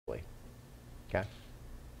Okay?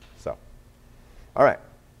 So, all right.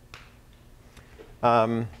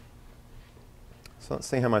 So let's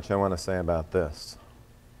see how much I want to say about this.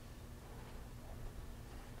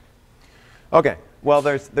 Okay. Well,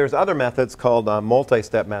 there's other methods called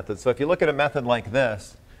multi-step methods. So if you look at a method like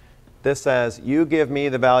this, this says, you give me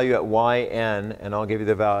the value at yn, and I'll give you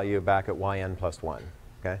the value back at yn plus 1.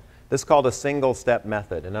 Okay? This is called a single-step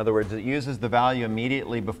method. In other words, it uses the value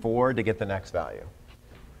immediately before to get the next value.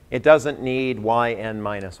 It doesn't need yn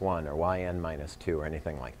minus 1 or yn minus 2 or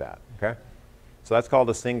anything like that. Okay? So that's called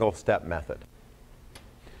a single-step method.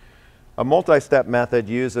 A multi-step method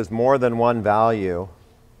uses more than one value,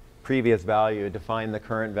 previous value, to find the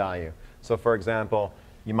current value. So for example,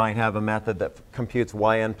 you might have a method that computes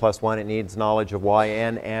yn plus 1. It needs knowledge of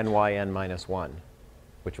yn and yn minus 1,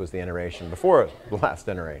 which was the iteration before the last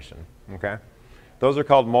iteration. Okay? Those are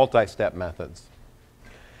called multi-step methods.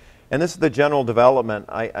 And this is the general development.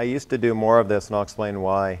 I used to do more of this, and I'll explain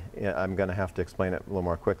why. I'm going to have to explain it a little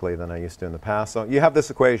more quickly than I used to in the past. So you have this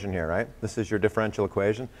equation here, right? This is your differential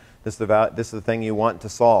equation. This is the thing you want to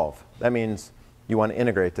solve. That means you want to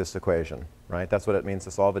integrate this equation, right? That's what it means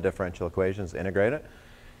to solve a differential equation, is integrate it.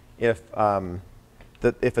 If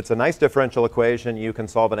it's a nice differential equation, you can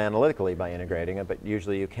solve it analytically by integrating it, but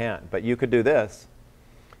usually you can't. But you could do this.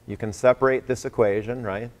 You can separate this equation,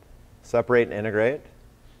 right? Separate and integrate,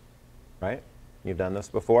 right? You've done this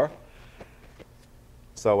before.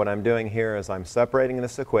 So what I'm doing here is I'm separating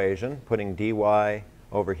this equation, putting dy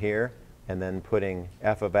over here, and then putting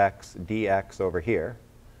f of x dx over here.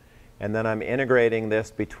 And then I'm integrating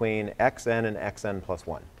this between xn and xn plus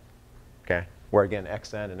 1. Okay? Where again,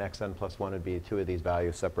 xn and xn plus 1 would be two of these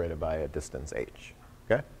values separated by a distance h.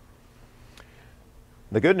 Okay?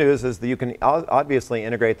 The good news is that you can obviously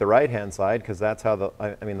integrate the right-hand side, because that's how the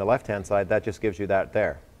left-hand side, that just gives you that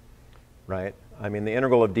there. Right? I mean, the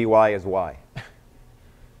integral of dy is y.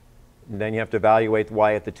 And then you have to evaluate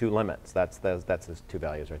y at the two limits. That's those two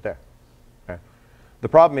values right there. Okay? The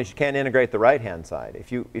problem is you can't integrate the right-hand side.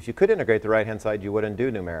 If you could integrate the right-hand side, you wouldn't do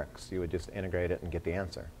numerics. You would just integrate it and get the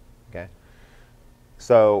answer. Okay?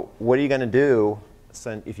 So what are you going to do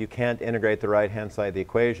if you can't integrate the right-hand side of the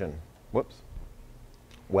equation? Whoops.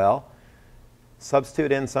 Well,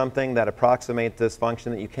 substitute in something that approximates this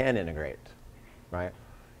function that you can integrate. Right?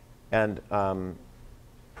 And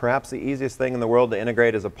perhaps the easiest thing in the world to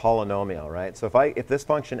integrate is a polynomial, right? So if this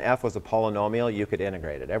function f was a polynomial, you could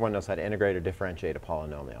integrate it. Everyone knows how to integrate or differentiate a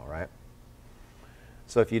polynomial, right?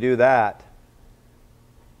 So if you do that,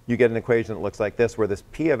 you get an equation that looks like this, where this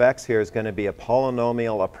p of x here is going to be a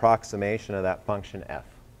polynomial approximation of that function f.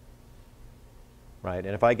 Right?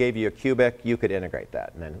 And if I gave you a cubic, you could integrate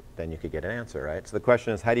that, and then you could get an answer, right? So the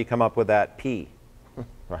question is, how do you come up with that p?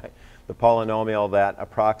 Right? The polynomial that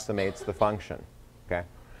approximates the function. Okay?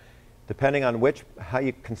 Depending on how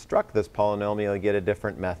you construct this polynomial, you get a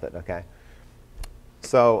different method. Okay?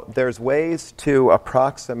 So there's ways to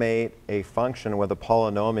approximate a function with a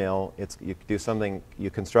polynomial. You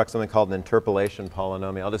construct something called an interpolation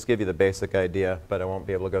polynomial. I'll just give you the basic idea, but I won't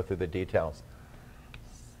be able to go through the details.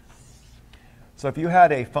 So if you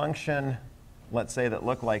had a function, let's say, that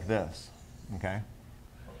looked like this, okay?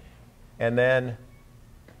 And then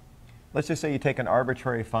let's just say you take an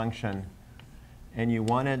arbitrary function and you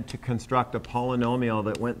wanted to construct a polynomial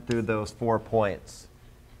that went through those 4 points.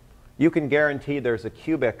 You can guarantee there's a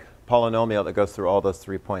cubic polynomial that goes through all those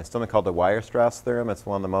 3 points. Something called the Weierstrass theorem. It's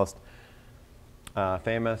one of the most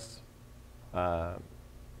famous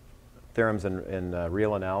theorems in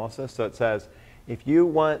real analysis. So it says, if you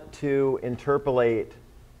want to interpolate,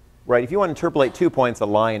 right, if you want to interpolate 2 points, a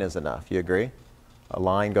line is enough. You agree? A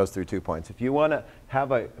line goes through 2 points. If you want to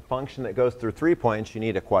have a function that goes through 3 points, you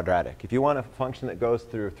need a quadratic. If you want a function that goes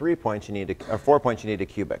through 3 points, or 4 points, you need a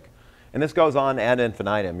cubic. And this goes on ad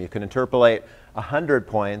infinitum. You can interpolate 100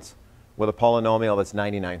 points with a polynomial that's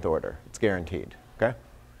 99th order. It's guaranteed. Okay?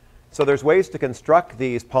 So there's ways to construct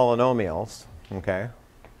these polynomials. Okay?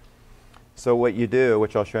 So what you do,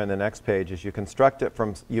 which I'll show you on the next page, is you construct it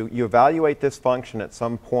from, you evaluate this function at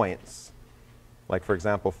some points, like for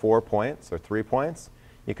example 4 points or 3 points.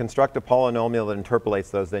 You construct a polynomial that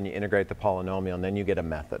interpolates those, then you integrate the polynomial, and then you get a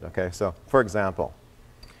method. Okay? So for example,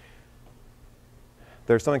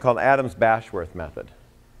 there's something called Adams-Bashworth method.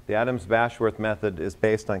 The Adams-Bashworth method is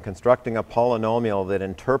based on constructing a polynomial that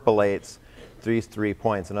interpolates these 3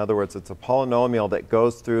 points. In other words, it's a polynomial that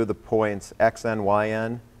goes through the points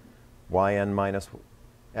xn, yn minus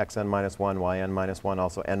xn minus 1, yn minus 1,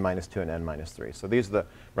 also n minus 2, and n minus 3. So these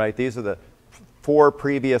are the 4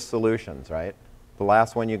 previous solutions, right? The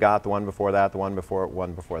last one you got, the one before that, the one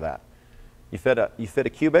before that. You fit a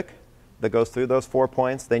cubic, that goes through those 4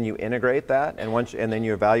 points. Then you integrate that, and then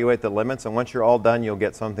you evaluate the limits. And once you're all done, you'll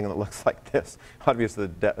get something that looks like this. Obviously,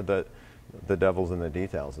 the devil's in the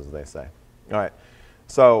details, as they say. All right.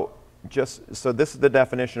 So this is the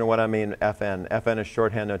definition of what I mean fn. Fn is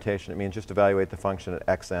shorthand notation. It means just evaluate the function at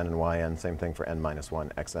xn and yn. Same thing for n minus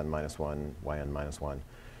 1, xn minus 1, yn minus 1.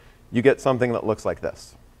 You get something that looks like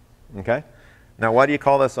this. Okay? Now, why do you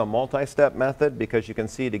call this a multi-step method? Because you can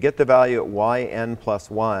see to get the value at yn plus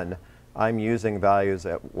 1, I'm using values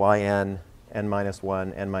at yn, n minus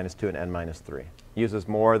 1, n minus 2, and n minus 3. It uses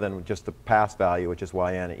more than just the pass value, which is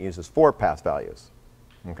yn. It uses 4 pass values.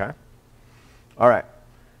 Okay? All right.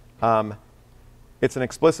 It's an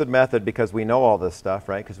explicit method because we know all this stuff,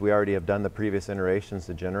 right? Because we already have done the previous iterations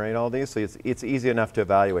to generate all these. So it's easy enough to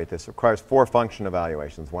evaluate this. It requires 4 function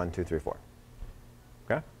evaluations, 1, 2, 3, 4.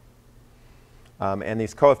 Okay? And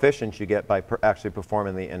these coefficients you get by actually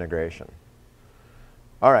performing the integration.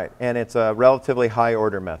 All right, and it's a relatively high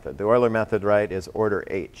order method. The Euler method, right, is order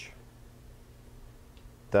h.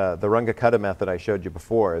 The Runge-Kutta method I showed you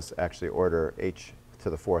before is actually order h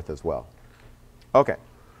to the 4th as well. Okay.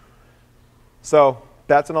 So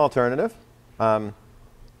that's an alternative. You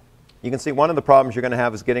can see one of the problems you're going to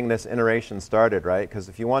have is getting this iteration started, right? Because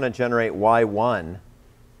if you want to generate y1,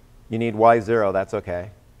 you need y0. That's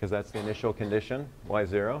OK, because that's the initial condition,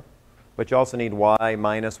 y0. But you also need y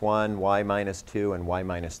minus 1, y minus 2, and y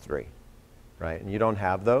minus 3, right? And you don't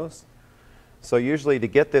have those. So usually to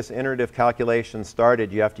get this iterative calculation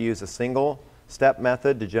started, you have to use a single step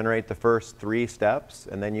method to generate the first 3 steps,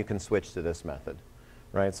 and then you can switch to this method,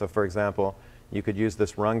 right? So for example, you could use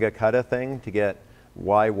this Runge-Kutta thing to get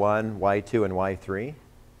y1, y2, and y3,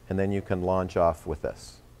 and then you can launch off with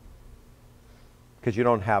this. Because you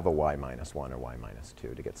don't have a y minus 1 or y minus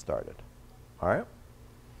 2 to get started. All right?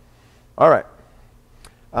 All right.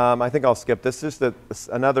 I think I'll skip this. This is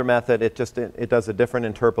another method. It does a different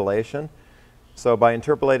interpolation. So by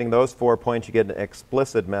interpolating those 4 points, you get an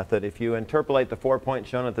explicit method. If you interpolate the 4 points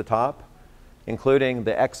shown at the top, including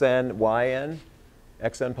the xn, yn,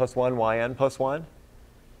 xn plus 1, yn plus 1,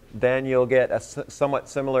 then you'll get a somewhat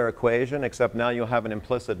similar equation, except now you'll have an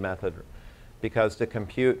implicit method. Because to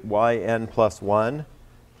compute yn plus 1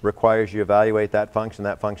 requires you evaluate that function.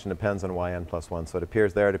 That function depends on yn plus 1. So it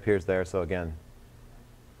appears there, it appears there. So again,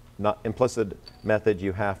 not implicit method,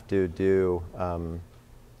 you have to do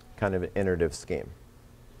kind of an iterative scheme.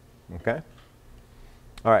 Okay?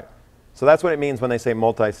 All right. So that's what it means when they say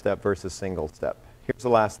multi-step versus single step. Here's the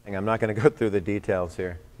last thing. I'm not going to go through the details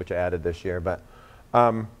here, which I added this year. But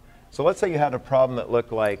so let's say you had a problem that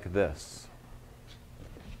looked like this.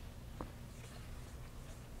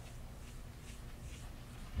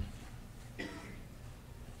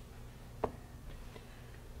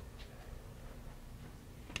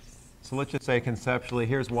 So let's just say conceptually,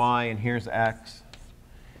 here's y and here's x.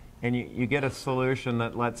 And you get a solution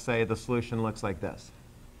that, let's say, the solution looks like this.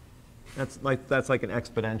 That's like an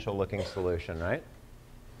exponential looking solution, right?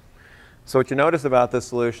 So what you notice about this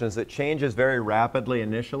solution is it changes very rapidly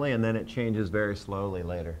initially, and then it changes very slowly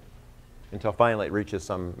later, until finally it reaches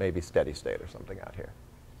some maybe steady state or something out here.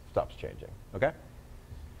 Stops changing. Okay?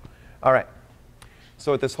 All right.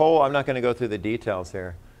 So with this whole, I'm not going to go through the details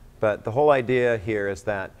here, but the whole idea here is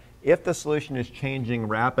that if the solution is changing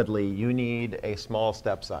rapidly, you need a small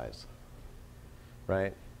step size,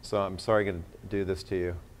 right? So I'm sorry to do this to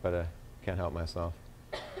you, but I can't help myself.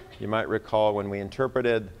 You might recall when we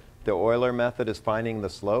interpreted the Euler method as finding the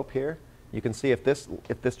slope here, you can see if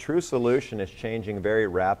this true solution is changing very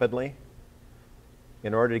rapidly,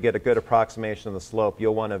 in order to get a good approximation of the slope,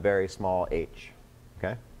 you'll want a very small h,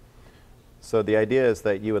 okay? So the idea is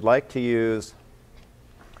that you would like to use,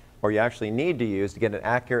 or you actually need to use, to get an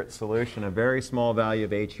accurate solution, a very small value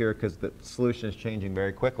of h here, because the solution is changing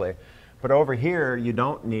very quickly. But over here, you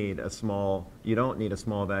don't need a small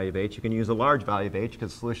value of h. You can use a large value of h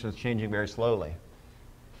because the solution is changing very slowly.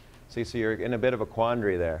 See, so you're in a bit of a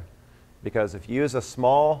quandary there. Because if you use a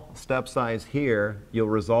small step size here, you'll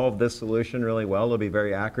resolve this solution really well. It'll be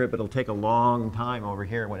very accurate, but it'll take a long time over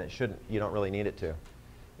here when it shouldn't. You don't really need it to.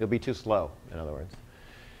 It'll be too slow, in other words.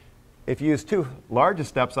 If you use too large a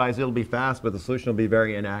step size, it'll be fast, but the solution will be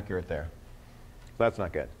very inaccurate there. So that's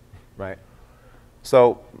not good, right?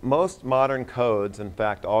 So most modern codes, in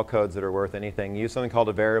fact, all codes that are worth anything, use something called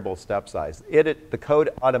a variable step size. The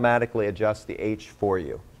code automatically adjusts the h for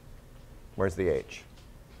you. Where's the h?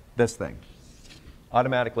 This thing.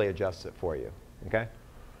 Automatically adjusts it for you, okay?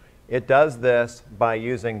 It does this by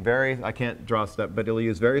using I can't draw a step, but it'll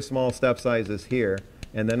use very small step sizes here,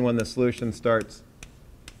 and then when the solution starts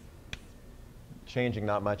changing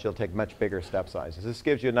not much, you'll take much bigger step sizes. This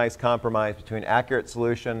gives you a nice compromise between accurate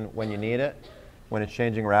solution when you need it, when it's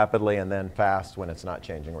changing rapidly, and then fast when it's not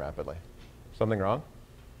changing rapidly. Something wrong?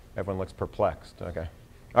 Everyone looks perplexed. Okay.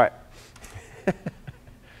 All right.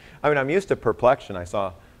 I mean, I'm used to perplexion. I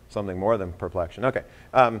saw something more than perplexion. Okay.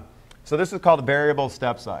 So this is called a variable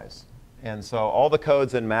step size. And so all the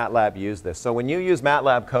codes in MATLAB use this. So when you use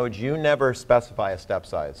MATLAB codes, you never specify a step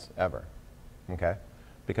size, ever. Okay?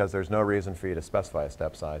 Because there's no reason for you to specify a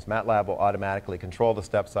step size. MATLAB will automatically control the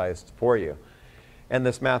step size for you. And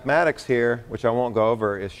this mathematics here, which I won't go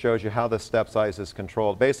over, shows you how the step size is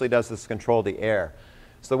controlled. Basically, does this control the error?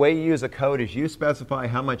 So the way you use a code is you specify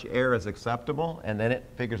how much error is acceptable, and then it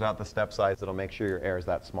figures out the step size that'll make sure your error is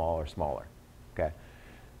that small or smaller. Okay?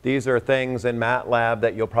 These are things in MATLAB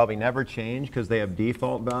that you'll probably never change because they have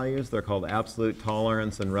default values. They're called absolute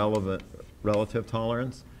tolerance and relative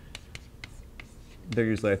tolerance. They're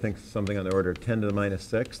usually, I think, something on the order of 10 to the minus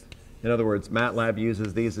 6th. In other words, MATLAB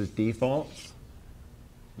uses these as defaults.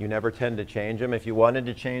 You never tend to change them. If you wanted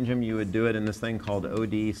to change them, you would do it in this thing called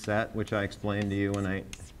ODE set, which I explained to you when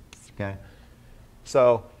okay.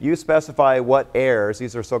 So you specify what errors,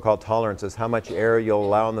 these are so-called tolerances, how much error you'll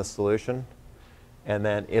allow in the solution, and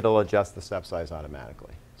then it'll adjust the step size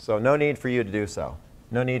automatically. So no need for you to do so.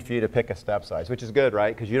 No need for you to pick a step size, which is good,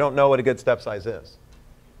 right? Because you don't know what a good step size is.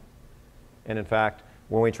 And in fact,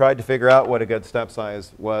 when we tried to figure out what a good step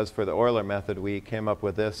size was for the Euler method, we came up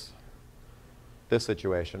with this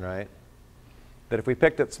situation, right? That if we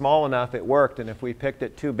picked it small enough, it worked, and if we picked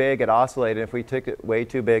it too big, it oscillated. If we took it way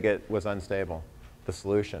too big, it was unstable, the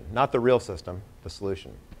solution. Not the real system, the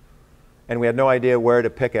solution. And we had no idea where to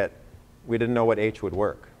pick it. We didn't know what H would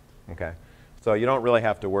work, okay? So you don't really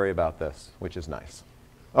have to worry about this, which is nice.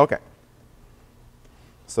 Okay.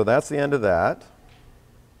 So that's the end of that.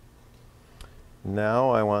 Now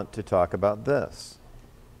I want to talk about this.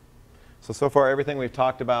 So far everything we've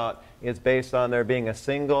talked about is based on there being a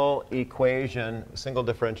single equation, a single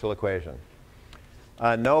differential equation.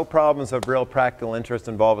 No problems of real practical interest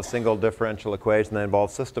involve a single differential equation that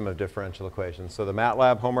involves a system of differential equations. So the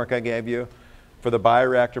MATLAB homework I gave you for the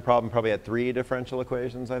bioreactor problem probably had 3 differential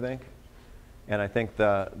equations, I think. And I think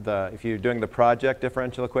if you're doing the project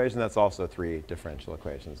differential equation, that's also 3 differential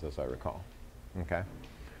equations, as I recall. Okay?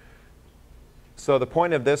 So the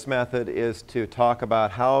point of this method is to talk about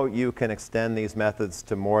how you can extend these methods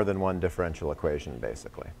to more than one differential equation,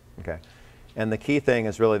 basically. Okay? And the key thing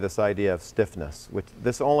is really this idea of stiffness, which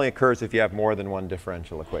this only occurs if you have more than one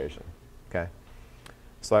differential equation. Okay?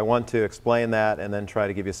 So I want to explain that and then try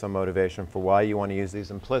to give you some motivation for why you want to use these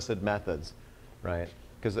implicit methods, right?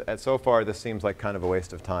 Because so far this seems like kind of a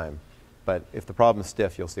waste of time. But if the problem is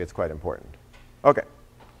stiff, you'll see it's quite important. Okay.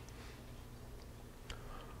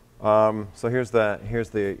 So here's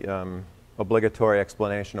the obligatory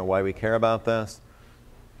explanation of why we care about this.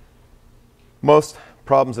 Most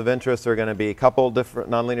problems of interest are going to be coupled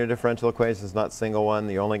nonlinear differential equations, not single one.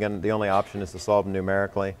 The only option is to solve them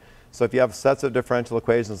numerically. So if you have sets of differential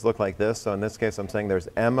equations that look like this, so in this case I'm saying there's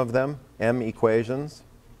m of them, m equations.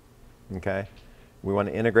 Okay? We want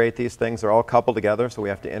to integrate these things. They're all coupled together, so we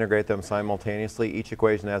have to integrate them simultaneously. Each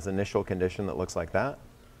equation has an initial condition that looks like that.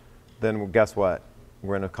 Then guess what?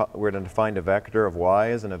 We're going to define a vector of y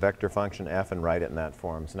as in a vector function f and write it in that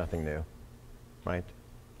form. It's nothing new, right?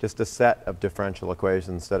 Just a set of differential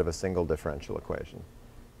equations instead of a single differential equation.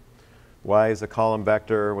 Y is a column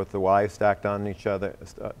vector with the y stacked on each other.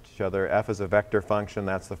 F is a vector function.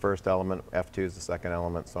 That's the first element. F2 is the second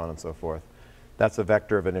element, so on and so forth. That's a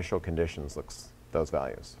vector of initial conditions, looks those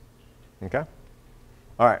values. Okay?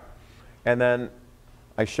 All right. And then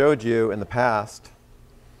I showed you in the past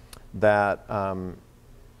that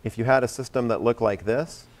if you had a system that looked like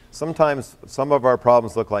this, sometimes some of our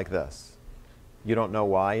problems look like this. You don't know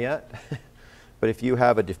why yet. But if you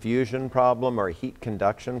have a diffusion problem or a heat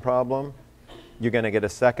conduction problem, you're going to get a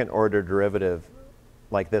second order derivative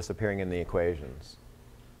like this appearing in the equations.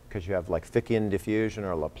 Because you have like Fickian diffusion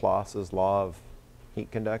or Laplace's law of heat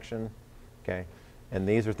conduction. Okay? And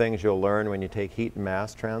these are things you'll learn when you take heat and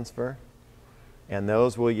mass transfer. And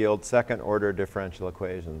those will yield second order differential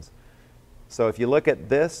equations. So if you look at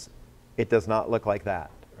this, it does not look like that,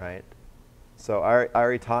 right? So I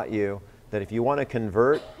already taught you that if you want to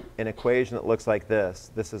convert an equation that looks like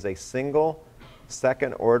this is a single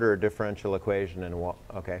second order differential equation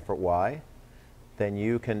for y, then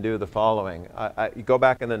you can do the following. You go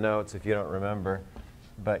back in the notes if you don't remember,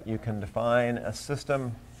 but you can define a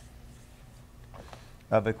system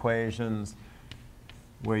of equations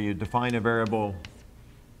where you define a variable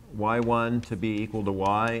y1 to be equal to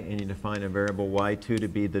y, and you define a variable y2 to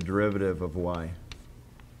be the derivative of y.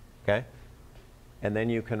 Okay? And then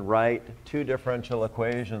you can write two differential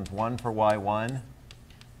equations, one for y1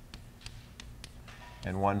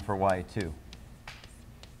 and one for y2.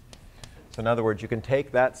 So in other words, you can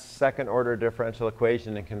take that second order differential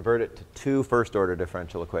equation and convert it to two first order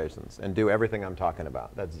differential equations and do everything I'm talking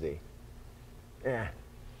about. That's z. Yeah.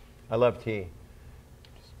 I love t.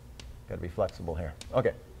 Got to be flexible here.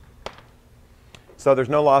 Okay. So there's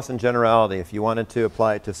no loss in generality. If you wanted to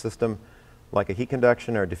apply it to a system like a heat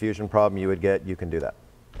conduction or a diffusion problem you would get, you can do that.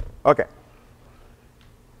 Okay.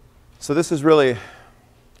 So this is really,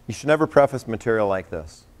 you should never preface material like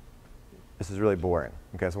this. This is really boring.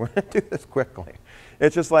 Okay, so we're going to do this quickly.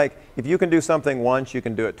 It's just like, if you can do something once, you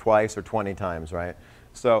can do it twice or 20 times, right?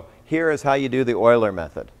 So here is how you do the Euler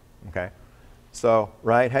method, okay? So,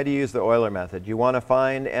 right, how do you use the Euler method? You want to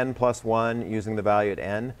find n plus 1 using the value at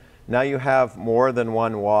n. Now you have more than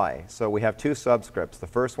one y. So we have two subscripts. The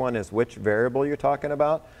first one is which variable you're talking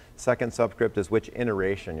about. Second subscript is which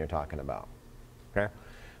iteration you're talking about, okay?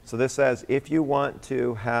 So this says if you want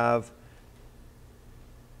to have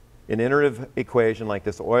an iterative equation like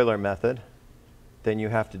this Euler method, then you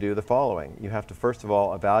have to do the following. You have to, first of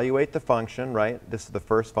all, evaluate the function, right? This is the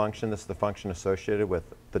first function. This is the function associated with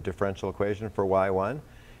the differential equation for y1.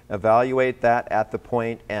 Evaluate that at the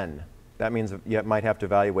point n. That means you might have to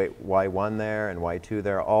evaluate y1 there and y2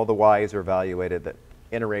 there. All the y's are evaluated at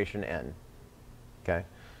iteration n, okay?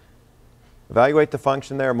 Evaluate the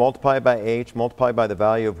function there, multiply it by h, multiply by the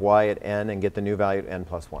value of y at n, and get the new value at n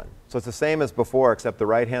plus 1. So it's the same as before, except the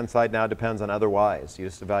right-hand side now depends on other y's. You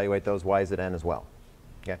just evaluate those y's at n as well.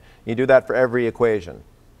 Okay? You do that for every equation,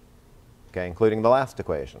 okay, including the last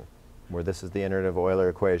equation, where this is the iterative Euler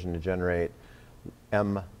equation to generate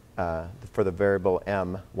m, for the variable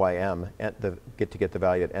m, ym, get the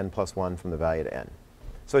value at n plus 1 from the value at n.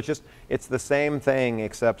 So it's the same thing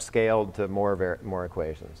except scaled to more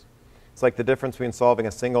equations. It's like the difference between solving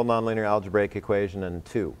a single nonlinear algebraic equation and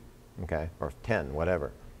two, okay, or 10,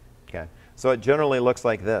 whatever. Okay. So it generally looks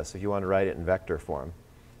like this if you want to write it in vector form.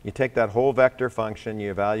 You take that whole vector function,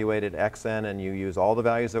 you evaluate it xn, and you use all the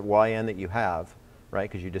values at yn that you have, right,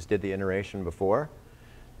 because you just did the iteration before.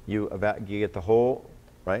 You get the whole,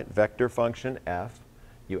 right, vector function f.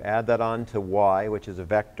 You add that on to y, which is a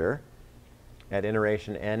vector, at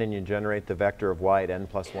iteration n, and you generate the vector of y at n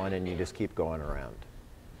plus 1, and you just keep going around.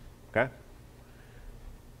 Okay?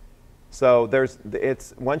 So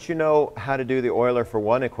once you know how to do the Euler for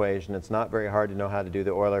one equation, it's not very hard to know how to do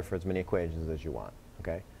the Euler for as many equations as you want.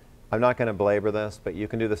 Okay? I'm not going to belabor this, but you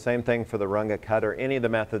can do the same thing for the Runge cut or any of the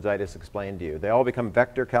methods I just explained to you. They all become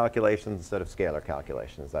vector calculations instead of scalar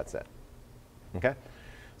calculations. That's it. Okay?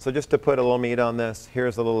 So just to put a little meat on this,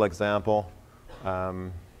 here's a little example.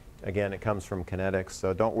 Again, it comes from kinetics,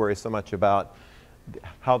 so don't worry so much about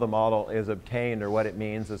how the model is obtained or what it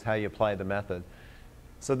means is how you apply the method.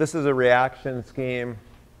 So this is a reaction scheme.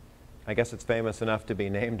 I guess it's famous enough to be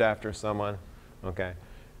named after someone. Okay.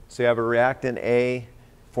 So you have a reactant A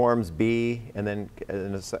forms B, and then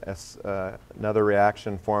another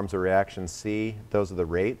reaction forms a reaction C. Those are the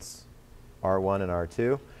rates, R1 and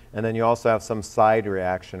R2. And then you also have some side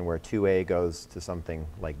reaction where 2A goes to something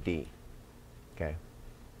like D. Okay.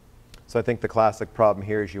 So I think the classic problem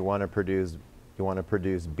here is you want to produce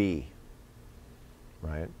B,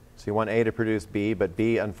 right? So you want A to produce B, but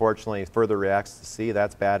B unfortunately further reacts to C.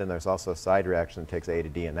 That's bad, and there's also a side reaction that takes A to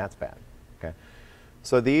D, and that's bad. Okay.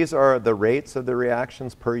 So these are the rates of the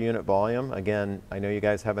reactions per unit volume. Again, I know you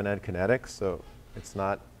guys haven't had kinetics, so it's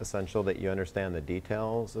not essential that you understand the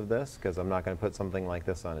details of this, because I'm not going to put something like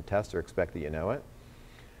this on a test or expect that you know it.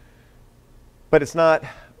 But it's not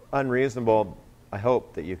unreasonable, I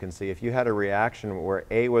hope, that you can see if you had a reaction where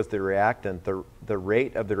A was the reactant, the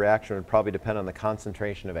rate of the reaction would probably depend on the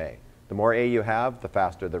concentration of A. The more A you have, the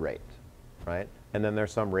faster the rate, right? And then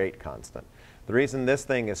there's some rate constant. The reason this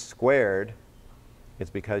thing is squared is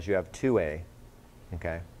because you have 2A,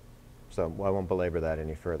 okay? So I won't belabor that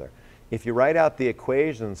any further. If you write out the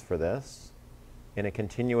equations for this in a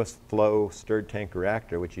continuous flow stirred tank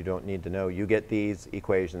reactor, which you don't need to know, you get these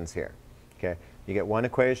equations here, okay? You get one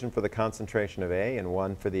equation for the concentration of A and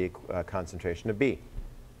one for the concentration of B.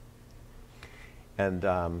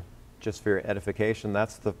 And just for your edification,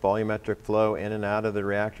 that's the volumetric flow in and out of the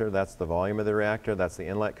reactor. That's the volume of the reactor. That's the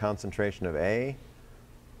inlet concentration of A.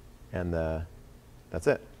 And that's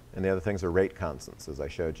it. And the other things are rate constants, as I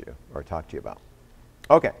showed you or talked to you about.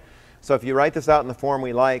 Okay. So if you write this out in the form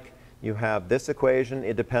we like, you have this equation.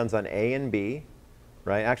 It depends on A and B,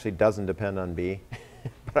 right? Actually, doesn't depend on B.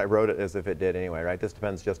 But I wrote it as if it did anyway, right? This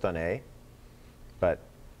depends just on A. But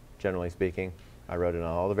generally speaking, I wrote it on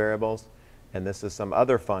all the variables. And this is some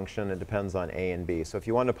other function that depends on A and B. So if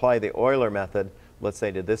you want to apply the Euler method, let's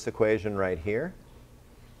say, to this equation right here,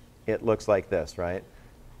 it looks like this, right?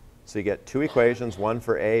 So you get two equations, one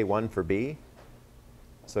for A, one for B.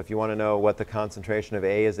 So if you want to know what the concentration of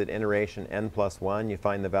A is at iteration n plus 1, you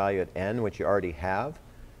find the value at n, which you already have.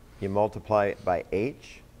 You multiply it by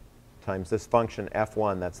h times this function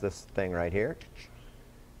f1, that's this thing right here.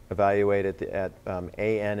 Evaluate it at an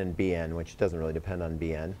and bn, which doesn't really depend on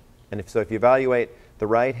bn. And so if you evaluate the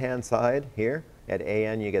right-hand side here at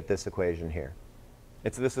an, you get this equation here.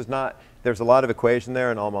 This is not, there's a lot of equation there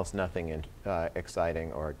and almost nothing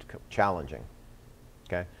exciting or challenging.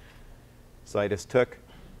 Okay? So I just took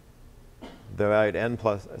the value at n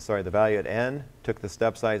the value at n, took the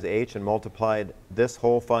step size h and multiplied this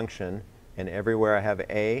whole function, and everywhere I have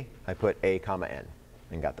a, I put a comma n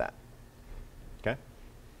and got that. Okay?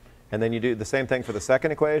 And then you do the same thing for the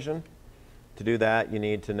second equation. To do that, you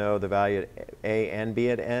need to know the value at a and b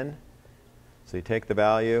at n. So you take the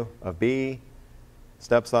value of b,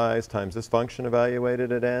 step size times this function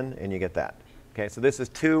evaluated at n, and you get that. Okay, so this is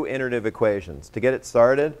two iterative equations. To get it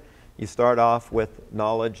started, you start off with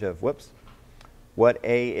knowledge of, what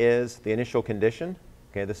A is, the initial condition.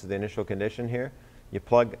 Okay, this is the initial condition here. You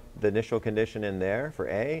plug the initial condition in there for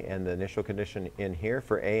A and the initial condition in here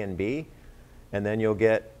for A and B. And then you'll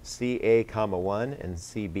get CA comma 1 and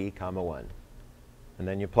CB comma 1. And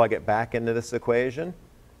then you plug it back into this equation,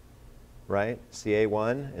 right?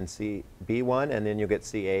 CA1 and CB1, and then you'll get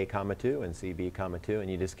CA comma 2 and CB comma 2, and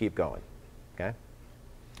you just keep going. Okay?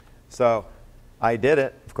 So I did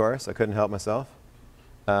it, of course. I couldn't help myself.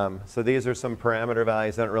 So these are some parameter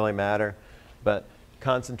values that don't really matter. But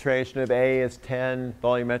concentration of A is 10,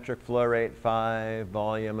 volumetric flow rate 5,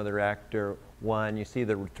 volume of the reactor 1. You see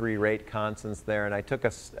the three rate constants there. And I took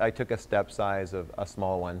a step size of a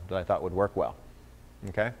small one that I thought would work well.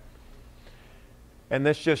 Okay? And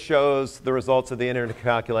this just shows the results of the iterative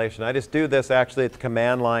calculation. I just do this actually at the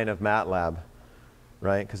command line of MATLAB.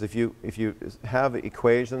 Right? Because if you have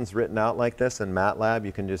equations written out like this in MATLAB,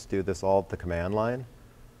 you can just do this all at the command line.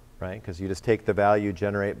 Right? Because you just take the value you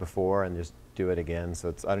generate before and just do it again.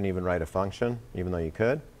 So I don't even write a function, even though you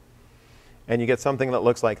could. And you get something that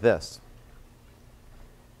looks like this.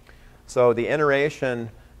 So the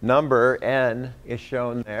iteration number, n, is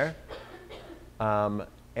shown there.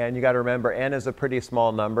 And you got to remember, n is a pretty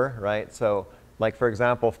small number, right? So like, for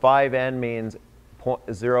example, 5n means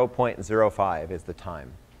 0.05 is the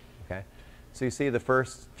time. Okay? So you see the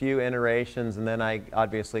first few iterations, and then I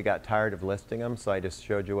obviously got tired of listing them, so I just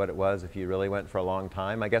showed you what it was if you really went for a long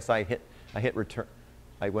time. I guess I hit return.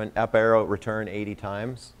 I went up arrow return 80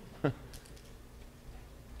 times.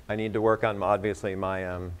 I need to work on, obviously,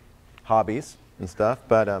 my hobbies and stuff.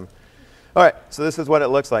 But all right, so this is what it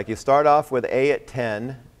looks like. You start off with A at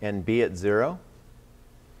 10 and B at 0.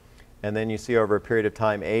 And then you see over a period of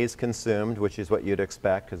time, A is consumed, which is what you'd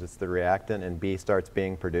expect because it's the reactant, and B starts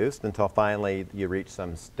being produced until finally you reach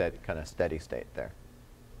some kind of steady state there.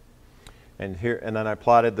 And then I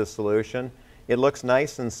plotted the solution. It looks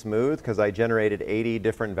nice and smooth because I generated 80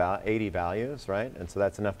 different 80 values, right? And so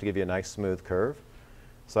that's enough to give you a nice smooth curve.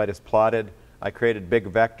 So I just plotted. I created big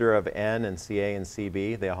vector of N and CA and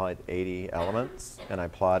CB. They all had 80 elements, and I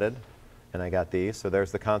plotted, and I got these. So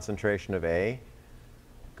there's the concentration of A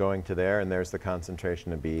going to there, and there's the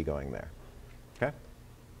concentration of B going there. Okay?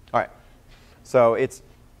 All right. So it's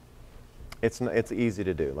easy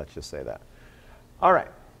to do, let's just say that. All right.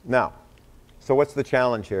 Now, so what's the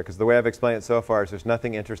challenge here? Because the way I've explained it so far is there's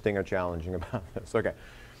nothing interesting or challenging about this. Okay.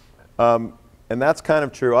 And that's kind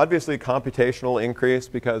of true. Obviously, computational increase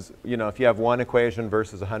because, you know, if you have one equation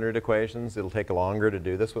versus 100 equations, it'll take longer to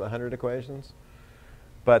do this with 100 equations.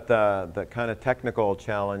 But the kind of technical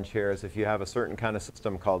challenge here is if you have a certain kind of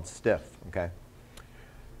system called stiff, okay?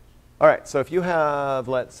 All right, so if you have,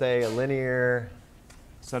 let's say, a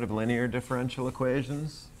set of linear differential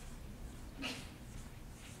equations.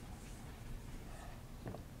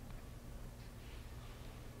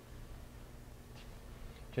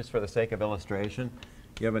 Just for the sake of illustration,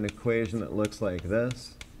 you have an equation that looks like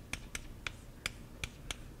this.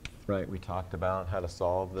 Right, we talked about how to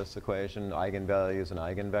solve this equation, eigenvalues and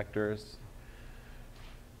eigenvectors.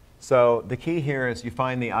 So the key here is you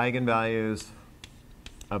find the eigenvalues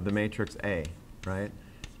of the matrix A, right?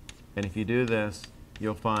 And if you do this,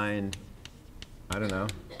 you'll find, I don't know,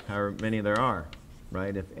 however many there are,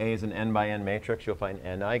 right? If A is an n by n matrix, you'll find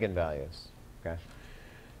n eigenvalues, okay?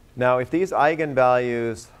 Now, if these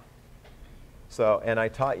eigenvalues, and I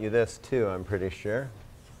taught you this too, I'm pretty sure.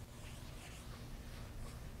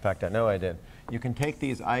 In fact, I know I did. You can take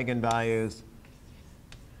these eigenvalues,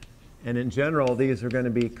 and in general, these are going to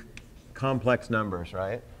be complex numbers,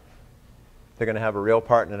 right? They're going to have a real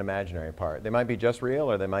part and an imaginary part. They might be just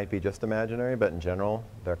real or they might be just imaginary, but in general,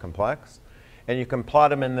 they're complex. And you can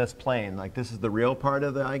plot them in this plane. Like this is the real part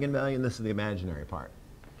of the eigenvalue and this is the imaginary part.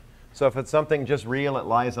 So if it's something just real, it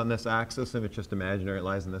lies on this axis. If it's just imaginary, it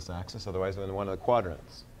lies on this axis. Otherwise, it's in one of the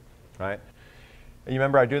quadrants, right? And you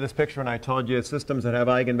remember I drew this picture when I told you systems that have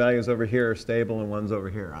eigenvalues over here are stable and ones over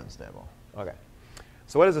here are unstable. Okay.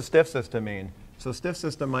 So what does a stiff system mean? So a stiff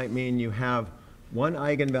system might mean you have one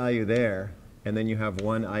eigenvalue there and then you have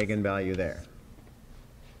one eigenvalue there.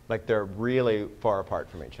 Like they're really far apart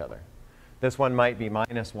from each other. This one might be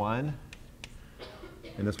 -1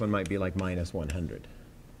 and this one might be like -100.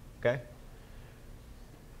 Okay?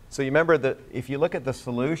 So you remember that if you look at the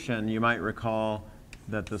solution, you might recall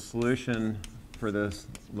that the solution for this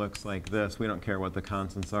looks like this. We don't care what the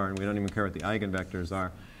constants are, and we don't even care what the eigenvectors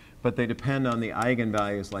are. But they depend on the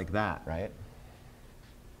eigenvalues like that, right?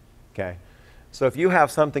 Okay. So if you have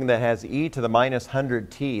something that has e to the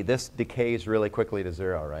 -100t, this decays really quickly to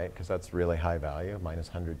 0, right? Because that's really high value,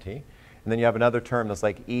 -100t. And then you have another term that's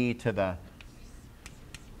like e to the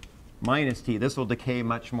 -t. This will decay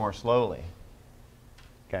much more slowly.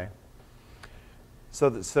 Okay?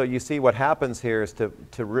 So you see what happens here is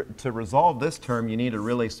to resolve this term, you need a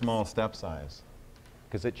really small step size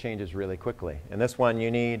because it changes really quickly. And this one you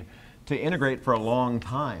need to integrate for a long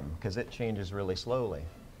time because it changes really slowly.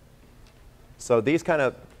 So these kind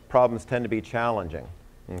of problems tend to be challenging,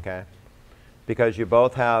 okay? Because you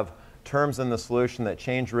both have terms in the solution that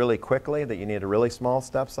change really quickly, that you need a really small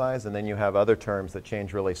step size, and then you have other terms that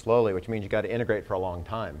change really slowly, which means you've got to integrate for a long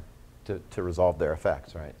time to resolve their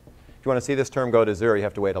effects, right? If you want to see this term go to 0, you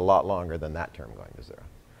have to wait a lot longer than that term going to 0.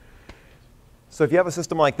 So if you have a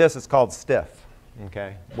system like this, it's called stiff,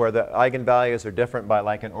 okay? Where the eigenvalues are different by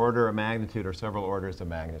like an order of magnitude or several orders of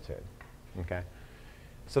magnitude, okay?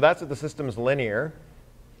 So that's if the system is linear.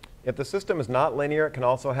 If the system is not linear, it can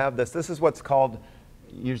also have this. This is what's called,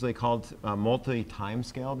 usually called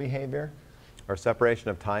multi-timescale behavior, or separation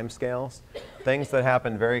of timescales. Things that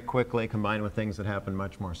happen very quickly combined with things that happen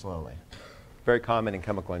much more slowly. Very common in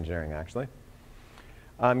chemical engineering, actually.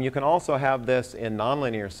 You can also have this in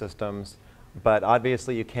nonlinear systems, but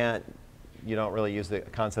obviously you don't really use the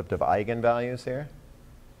concept of eigenvalues here,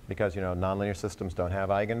 because nonlinear systems don't have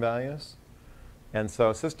eigenvalues. And so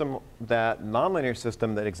a nonlinear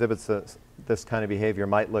system that exhibits this kind of behavior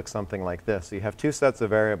might look something like this. So you have two sets of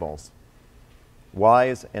variables,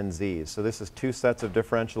 y's and z's. So this is two sets of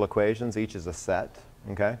differential equations. Each is a set,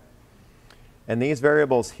 okay? And these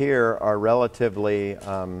variables here are relatively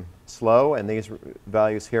slow, and these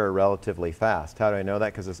values here are relatively fast. How do I know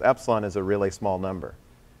that? Because this epsilon is a really small number,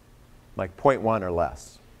 like 0.1 or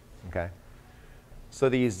less, okay? So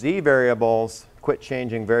these z variables quit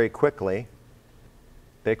changing very quickly.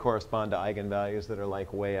 They correspond to eigenvalues that are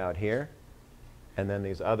like way out here. And then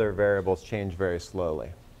these other variables change very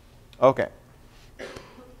slowly. Okay.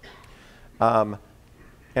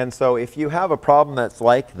 And so if you have a problem that's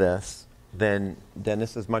like this, then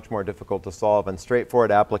this is much more difficult to solve, and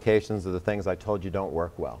straightforward applications of the things I told you don't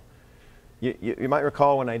work well. You might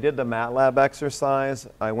recall when I did the MATLAB exercise,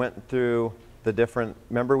 I went through the different,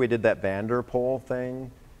 remember we did that van der Pol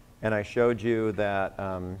thing? And I showed you that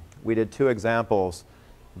we did two examples.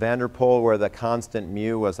 Van der Pol where the constant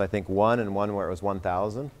mu was, I think, 1, and one where it was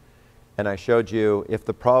 1,000. And I showed you if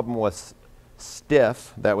the problem was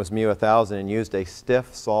stiff, that was mu 1,000, and used a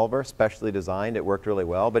stiff solver, specially designed, it worked really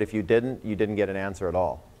well. But if you didn't get an answer at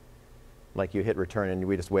all. Like you hit return and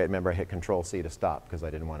we just wait. Remember, I hit Control-C to stop because I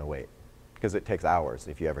didn't want to wait. Because it takes hours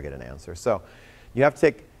if you ever get an answer. So you have to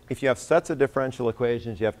take, if you have sets of differential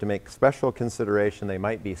equations, you have to make special consideration. They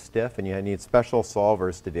might be stiff, and you need special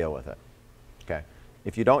solvers to deal with it. Okay.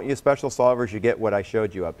 If you don't use special solvers, you get what I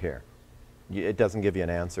showed you up here. It doesn't give you an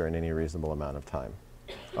answer in any reasonable amount of time.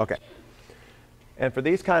 Okay. And for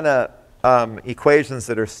these kind of equations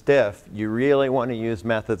that are stiff, you really want to use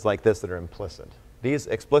methods like this that are implicit. These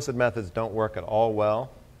explicit methods don't work at all well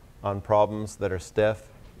on problems that are stiff.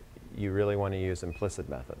 You really want to use implicit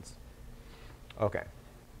methods. Okay.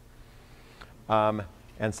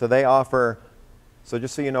 And so they offer, so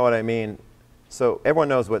just so you know what I mean, so everyone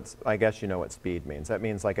knows what, I guess you know what speed means. That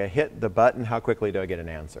means like I hit the button, how quickly do I get an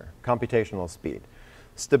answer? Computational speed.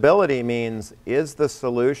 Stability means, is the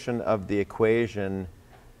solution of the equation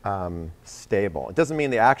stable? It doesn't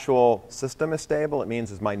mean the actual system is stable. It means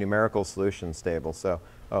is my numerical solution stable? So,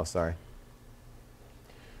 oh, sorry.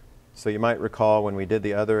 So you might recall when we did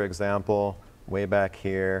the other example way back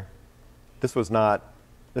here, this was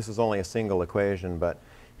only a single equation, but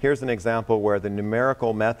here's an example where the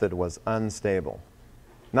numerical method was unstable.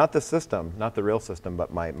 Not the system, not the real system,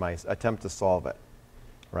 but my attempt to solve it,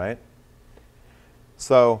 right?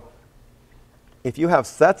 So if you have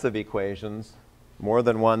sets of equations, more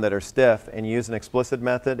than one that are stiff, and you use an explicit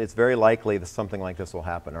method, it's very likely that something like this will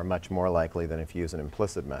happen, or much more likely than if you use an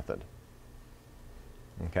implicit method.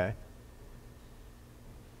 Okay?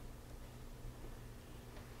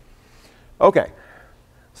 Okay.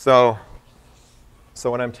 So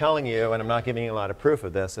what I'm telling you, and I'm not giving you a lot of proof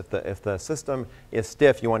of this, if the system is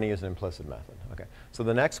stiff, you want to use an implicit method. Okay. So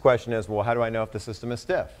the next question is, well, how do I know if the system is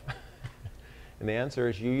stiff? And the answer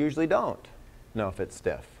is you usually don't know if it's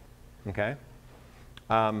stiff. Okay?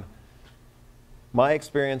 My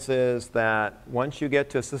experience is that once you get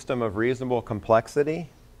to a system of reasonable complexity,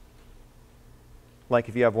 like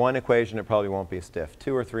if you have one equation, it probably won't be stiff,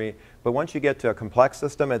 2 or 3. But once you get to a complex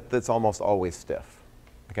system, it's almost always stiff.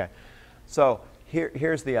 Okay? So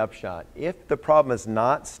here's the upshot. If the problem is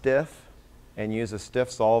not stiff and use a stiff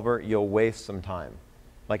solver, you'll waste some time.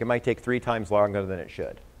 Like it might take 3 times longer than it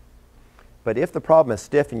should. But if the problem is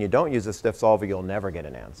stiff and you don't use a stiff solver, you'll never get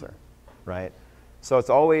an answer. Right? So it's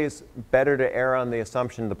always better to err on the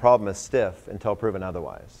assumption the problem is stiff until proven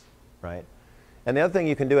otherwise. Right? And the other thing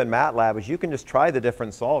you can do in MATLAB is you can just try the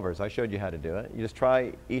different solvers. I showed you how to do it. You just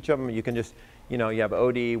try each of them. You can just, you have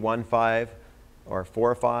ODE 1.5 or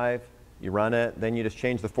 4.5. You run it. Then you just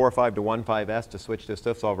change the 4.5 to 1.5s to switch to a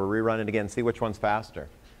stiff solver, rerun it again, see which one's faster.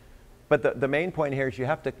 But the main point here is you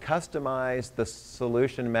have to customize the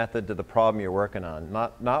solution method to the problem you're working on.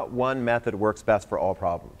 Not one method works best for all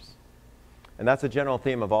problems. And that's a general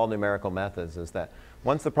theme of all numerical methods, is that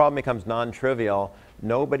once the problem becomes non-trivial,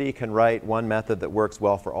 nobody can write one method that works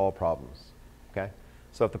well for all problems. Okay?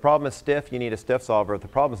 So if the problem is stiff, you need a stiff solver. If the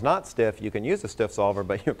problem is not stiff, you can use a stiff solver,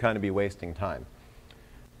 but you'll kind of be wasting time.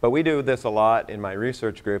 But we do this a lot in my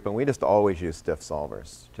research group, and we just always use stiff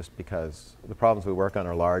solvers, just because the problems we work on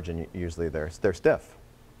are large, and usually they're stiff.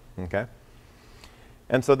 Okay?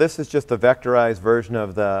 And so this is just a vectorized version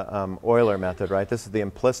of the Euler method, right? This is the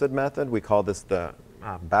implicit method. We call this the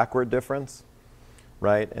backward difference,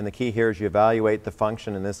 right? And the key here is you evaluate the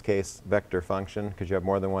function, in this case, vector function, because you have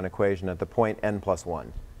more than one equation, at the point n plus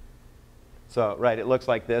 1. So, right, it looks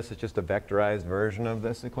like this. It's just a vectorized version of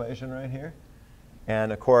this equation right here.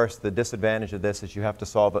 And, of course, the disadvantage of this is you have to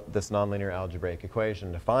solve this nonlinear algebraic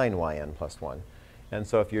equation to find yn plus 1. And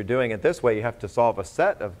so if you're doing it this way, you have to solve a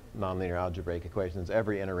set of nonlinear algebraic equations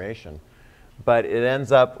every iteration. But it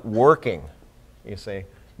ends up working, you see.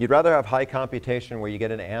 You'd rather have high computation where you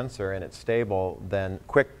get an answer and it's stable than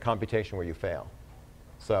quick computation where you fail.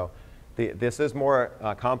 So this is more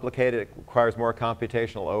complicated. It requires more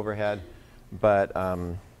computational overhead, but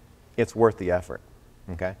it's worth the effort.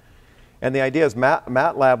 Okay? And the idea is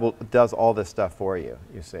MATLAB does all this stuff for you,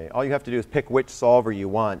 you see. All you have to do is pick which solver you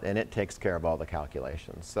want, and it takes care of all the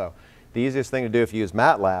calculations. So the easiest thing to do if you use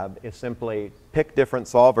MATLAB is simply pick different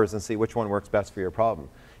solvers and see which one works best for your problem.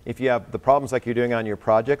 If you have the problems like you're doing on your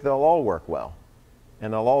project, they'll all work well.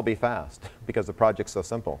 And they'll all be fast because the project's so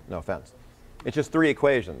simple. No offense. It's just 3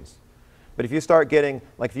 equations. But if you start getting,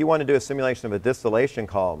 like if you want to do a simulation of a distillation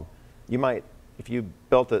column, you might, if you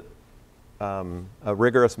built a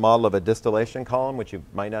rigorous model of a distillation column, which you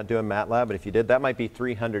might not do in MATLAB, but if you did, that might be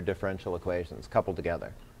 300 differential equations coupled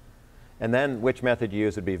together. And then which method you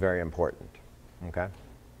use would be very important. Okay?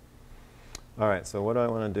 All right, so what do I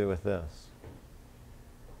want to do with this?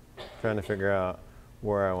 Trying to figure out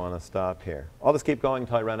where I want to stop here. I'll just keep going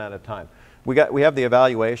until I run out of time. We have the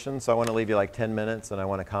evaluation, so I want to leave you like 10 minutes, and I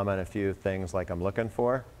want to comment a few things like I'm looking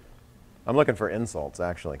for. I'm looking for insults,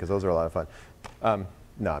 actually, because those are a lot of fun.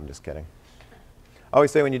 No, I'm just kidding. I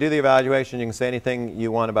always say when you do the evaluation, you can say anything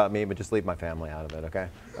you want about me, but just leave my family out of it, okay?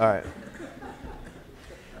 All right.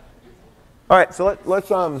 All right, so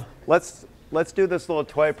let's do this little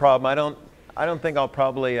toy problem. I don't think I'll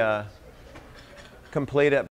probably complete it.